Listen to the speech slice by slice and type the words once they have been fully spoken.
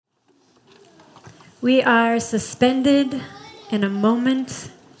We are suspended in a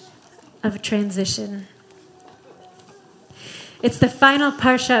moment of transition. It's the final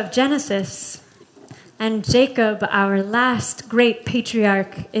parsha of Genesis, and Jacob, our last great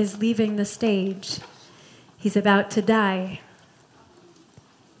patriarch, is leaving the stage. He's about to die.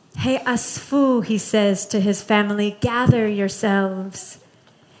 Hey asfu, he says to his family, gather yourselves.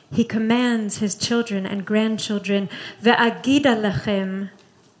 He commands his children and grandchildren, ve'agida lechem,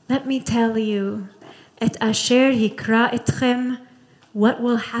 let me tell you, et asher yikra etchem, what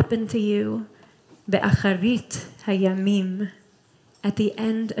will happen to you, be'acharit hayamim, at the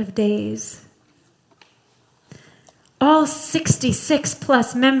end of days. All 66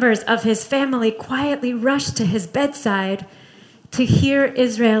 plus members of his family quietly rush to his bedside to hear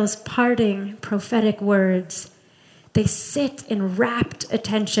Israel's parting prophetic words. They sit in rapt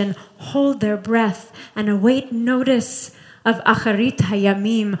attention, hold their breath, and await notice of Acharit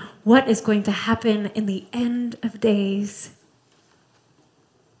Hayamim, what is going to happen in the end of days.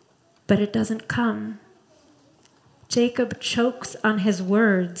 But it doesn't come. Jacob chokes on his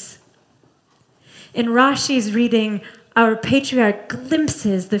words. In Rashi's reading, our patriarch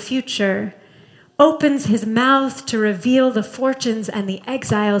glimpses the future, opens his mouth to reveal the fortunes and the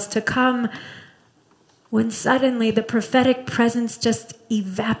exiles to come, when suddenly the prophetic presence just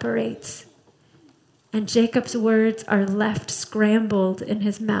evaporates, and Jacob's words are left scrambled in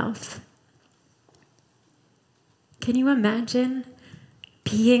his mouth. Can you imagine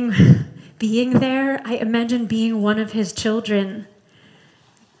being there? I imagine being one of his children,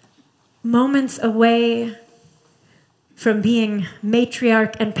 moments away from being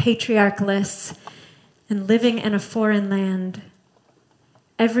matriarch and patriarchless and living in a foreign land.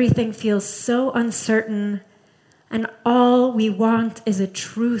 Everything feels so uncertain, and all we want is a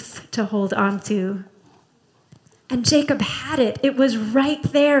truth to hold on to. And Jacob had it. It was right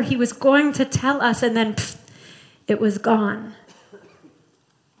there. He was going to tell us, and then it was gone.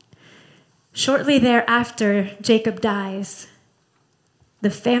 Shortly thereafter, Jacob dies.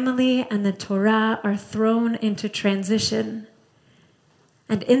 The family and the Torah are thrown into transition.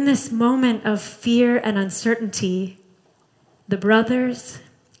 And in this moment of fear and uncertainty, the brothers,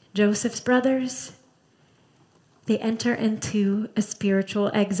 Joseph's brothers, they enter into a spiritual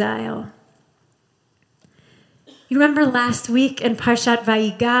exile. You remember last week in Parshat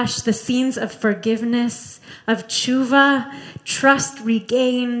Vayigash, the scenes of forgiveness, of tshuva, trust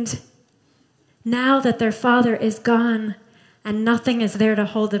regained. Now that their father is gone and nothing is there to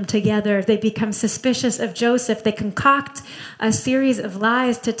hold them together, they become suspicious of Joseph. They concoct a series of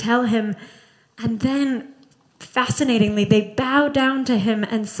lies to tell him, and then fascinatingly, they bow down to him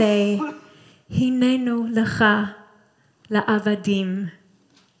and say, Hinenu lecha la'avadim.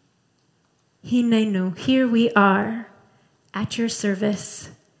 Hinenu, here we are, at your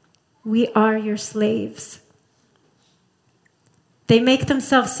service. We are your slaves. They make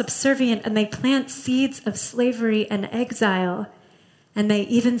themselves subservient and they plant seeds of slavery and exile, and they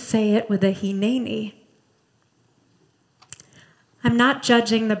even say it with a hineni. I'm not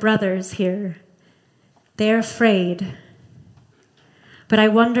judging the brothers here. They're afraid. But I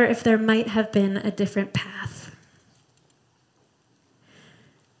wonder if there might have been a different path.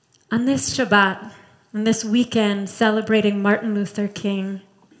 On this Shabbat, on this weekend celebrating Martin Luther King,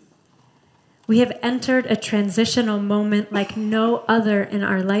 we have entered a transitional moment like no other in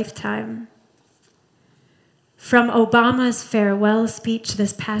our lifetime. From Obama's farewell speech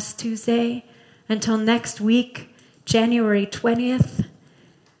this past Tuesday until next week, January 20th,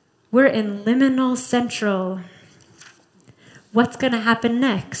 we're in liminal central. What's going to happen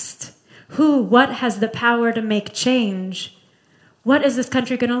next? What has the power to make change? What is this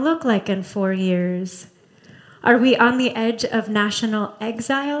country going to look like in 4 years? Are we on the edge of national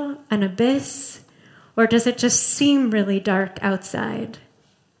exile, an abyss? Or does it just seem really dark outside?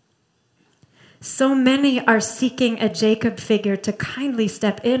 So many are seeking a Jacob figure to kindly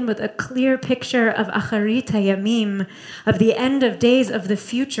step in with a clear picture of Acharit Hayamim, of the end of days of the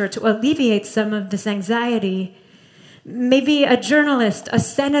future, to alleviate some of this anxiety. Maybe a journalist, a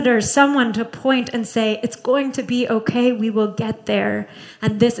senator, someone to point and say, it's going to be okay, we will get there,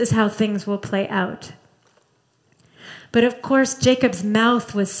 and this is how things will play out. But of course, Jacob's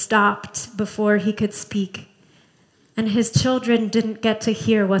mouth was stopped before he could speak, and his children didn't get to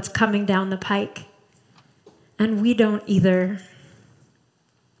hear what's coming down the pike, and we don't either.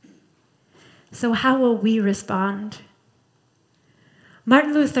 So how will we respond?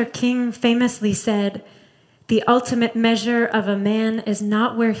 Martin Luther King famously said, the ultimate measure of a man is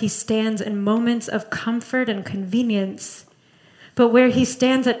not where he stands in moments of comfort and convenience, but where he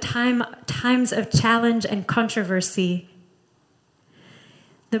stands at times of challenge and controversy.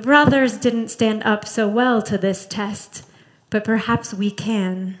 The brothers didn't stand up so well to this test, but perhaps we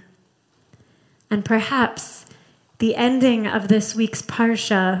can. And perhaps the ending of this week's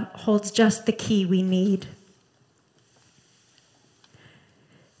Parsha holds just the key we need.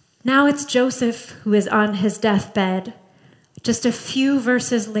 Now it's Joseph who is on his deathbed, just a few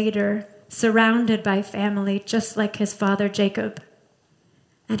verses later, surrounded by family, just like his father Jacob.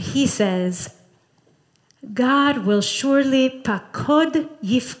 And he says, God will surely pakod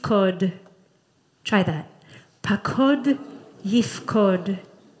yifkod. Try that. Pakod yifkod.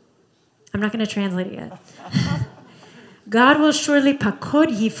 I'm not going to translate it yet. God will surely pakod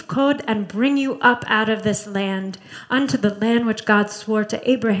yifkod and bring you up out of this land unto the land which God swore to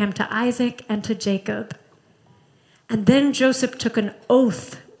Abraham, to Isaac, and to Jacob. And then Joseph took an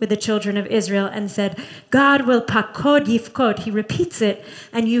oath with the children of Israel and said, God will pakod yifkod. He repeats it,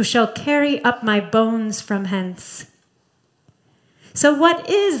 and you shall carry up my bones from hence. So what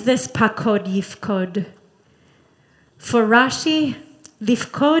is this pakod yifkod? For Rashi,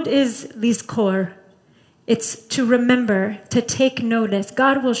 lifkod is lizkor. It's to remember, to take notice.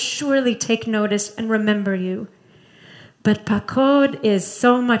 God will surely take notice and remember you. But pakod is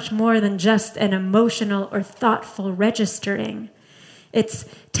so much more than just an emotional or thoughtful registering. It's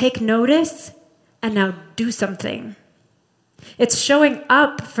take notice and now do something. It's showing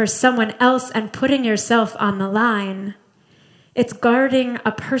up for someone else and putting yourself on the line. It's guarding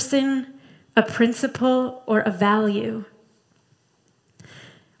a person, a principle, or a value.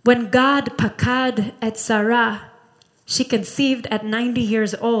 When God pakad et Sarah, she conceived at 90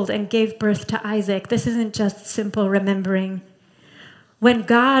 years old and gave birth to Isaac. This isn't just simple remembering. When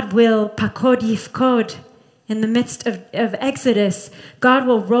God will pakod yifkod, in the midst of Exodus, God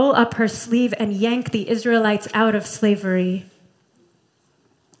will roll up her sleeve and yank the Israelites out of slavery.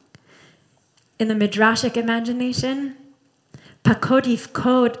 In the Midrashic imagination, pakod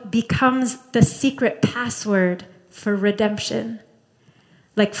yifkod becomes the secret password for redemption,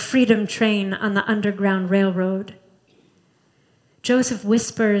 like Freedom Train on the Underground Railroad. Joseph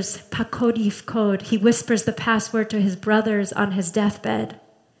whispers pakod yifkod. He whispers the password to his brothers on his deathbed.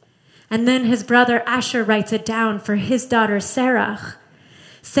 And then his brother Asher writes it down for his daughter Serach.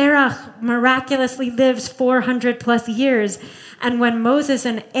 Serach miraculously lives 400 plus years. And when Moses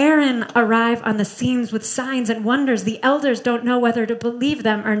and Aaron arrive on the scenes with signs and wonders, the elders don't know whether to believe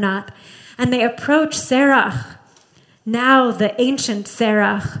them or not. And they approach Serach, now the ancient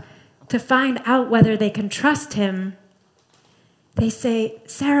Serach, to find out whether they can trust him. They say,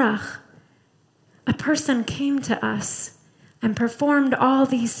 Serach, a person came to us and performed all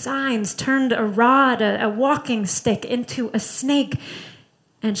these signs, turned a rod, a walking stick, into a snake.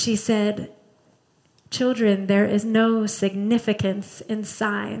 And she said, children, there is no significance in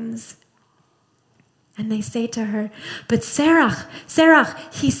signs. And they say to her, but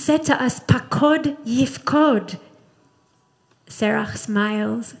Serach, he said to us, pakod yifkod. Serach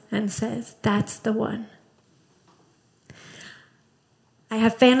smiles and says, that's the one. I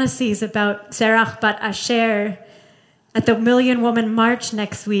have fantasies about Serach bat Asher at the Million Woman March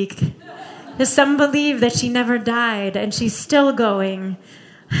next week. Some believe that she never died and she's still going.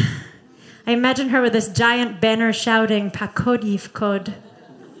 I imagine her with this giant banner shouting, pakod yifkod.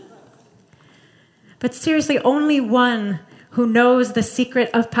 But seriously, only one who knows the secret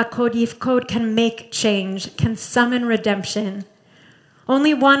of pakod yifkod can make change, can summon redemption.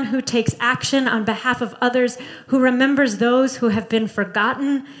 Only one who takes action on behalf of others, who remembers those who have been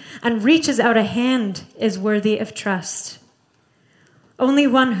forgotten and reaches out a hand, is worthy of trust. Only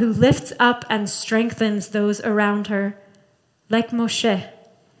one who lifts up and strengthens those around her, like Moshe,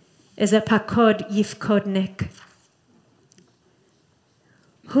 is a pakod yifkodnik.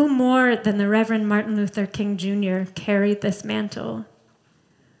 Who more than the Reverend Martin Luther King Jr. carried this mantle?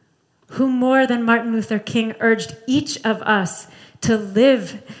 Who more than Martin Luther King urged each of us to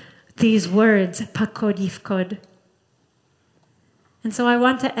live these words, pakod yifkod? And so I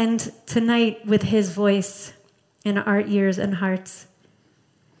want to end tonight with his voice in our ears and hearts,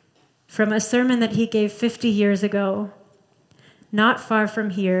 from a sermon that he gave 50 years ago, not far from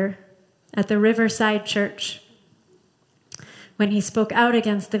here, at the Riverside Church, when he spoke out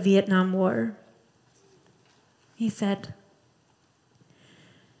against the Vietnam War. He said,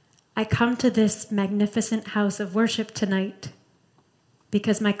 I come to this magnificent house of worship tonight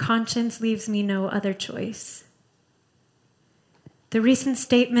because my conscience leaves me no other choice. The recent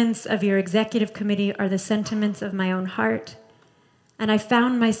statements of your executive committee are the sentiments of my own heart, and I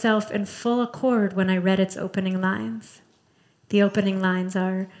found myself in full accord when I read its opening lines. The opening lines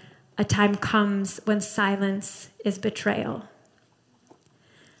are, a time comes when silence is betrayal.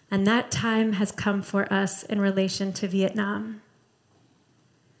 And that time has come for us in relation to Vietnam.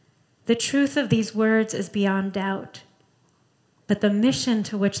 The truth of these words is beyond doubt, but the mission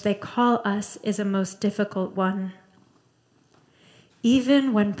to which they call us is a most difficult one.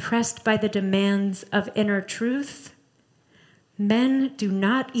 Even when pressed by the demands of inner truth, men do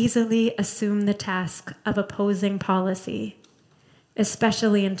not easily assume the task of opposing policy,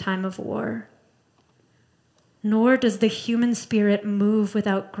 especially in time of war. Nor does the human spirit move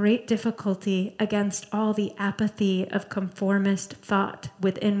without great difficulty against all the apathy of conformist thought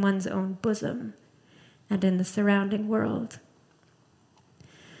within one's own bosom and in the surrounding world.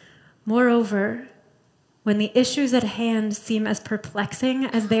 Moreover, when the issues at hand seem as perplexing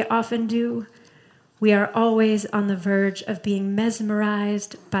as they often do, we are always on the verge of being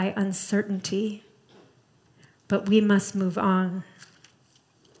mesmerized by uncertainty. But we must move on.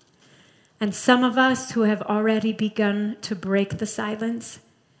 And some of us who have already begun to break the silence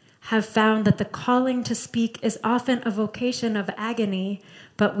have found that the calling to speak is often a vocation of agony,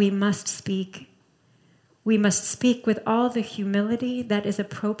 but we must speak. We must speak with all the humility that is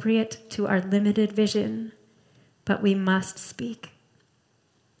appropriate to our limited vision, but we must speak.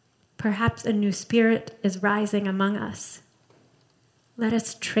 Perhaps a new spirit is rising among us. Let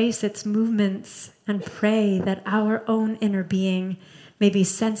us trace its movements and pray that our own inner being may be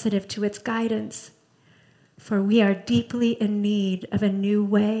sensitive to its guidance, for we are deeply in need of a new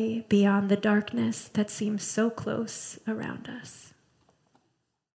way beyond the darkness that seems so close around us.